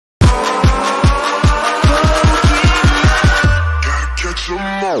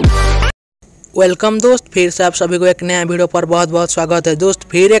Welcome दोस्त, फिर से आप सभी को एक नया वीडियो पर बहुत बहुत स्वागत है। दोस्त,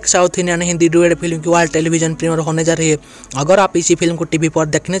 फिर एक south Indian Hindi duet film की वर्ल्ड टेलीविजन प्रीमियर होने जा रही है। अगर आप इसी फिल्म को टीवी पर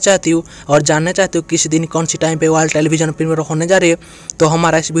देखने चाहती हो और जानना चाहते हो किस दिन कौन सी टाइम पे वर्ल्ड टेलीविजन प्रीमियर होने जा रही है, तो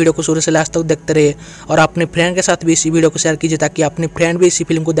हमारा इस वीडियो को शुरू से लास्ट तक देखते रहिए और अपने फ्रेंड के साथ भी इसी वीडियो को शेयर कीजिए ताकि अपने फ्रेंड भी इसी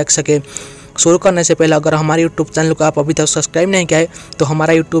फिल्म को देख सके। शुरू करने से पहले अगर हमारे यूट्यूब चैनल को आप अभी तक सब्सक्राइब नहीं किया है तो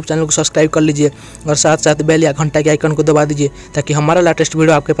हमारा यूट्यूब चैनल को सब्सक्राइब कर लीजिए और साथ साथ बेल या घंटा के आइकन को दबा दीजिए ताकि हमारा लेटेस्ट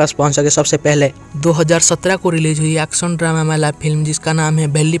वीडियो आपके पास पहुंच सके सबसे पहले। 2017 को रिलीज हुई एक्शन ड्रामा वाला फिल्म जिसका नाम है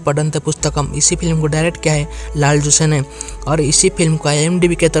वेलिpadinte पुस्तकम। इसी फिल्म को डायरेक्ट किया है लाल जोसे ने और इसी फिल्म को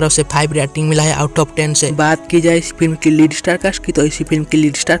IMDb की तरफ से 5 रेटिंग मिला है आउट ऑफ 10 से। बात की जाए इस फिल्म की लीड स्टार कास्ट की तो इसी फिल्म की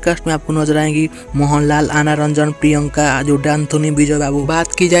लीड स्टार कास्ट में आपको नजर आएंगी मोहनलाल, आना रंजन, प्रियंका, जोड़ा एंथोनी, विजय बाबू।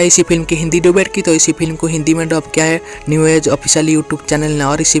 बात की जाए इसी फिल्म की हिंदी डुबेट की तो इसी फिल्म को हिंदी में डब किया है new age official YouTube channel ने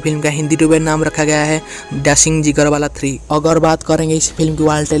और इसी फिल्म का हिंदी डुबेट नाम रखा गया है डैशिंग जिगरवाला 3। अगर बात करेंगे इसी फिल्म की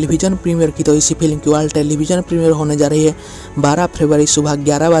वर्ल्ड टेलीविजन प्रीमियर की तो इसी फिल्म की वर्ल्ड टेलीविजन प्रीमियर होने जा रही है 12 फरवरी सुबह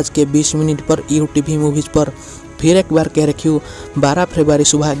 11:20 पर यूटीवी मूवीज पर। फिर एक बार कह रखी हूँ 12 फरवरी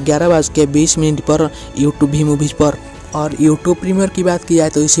सुबह 11:20 पर यूट्यूब मूवीज पर। और यूट्यूब प्रीमियर की बात की जाए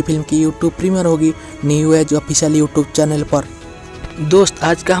तो इसी फिल्म की यूट्यूब प्रीमियर होगी new age official YouTube channel पर। दोस्त,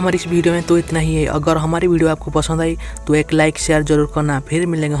 आज का हमारी इस वीडियो में तो इतना ही है। अगर हमारी वीडियो आपको पसंद आई तो एक लाइक शेयर जरूर करना। फिर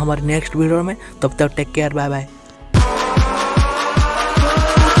मिलेंगे हमारे नेक्स्ट वीडियो में, तब तक टेक केयर, बाय बाय।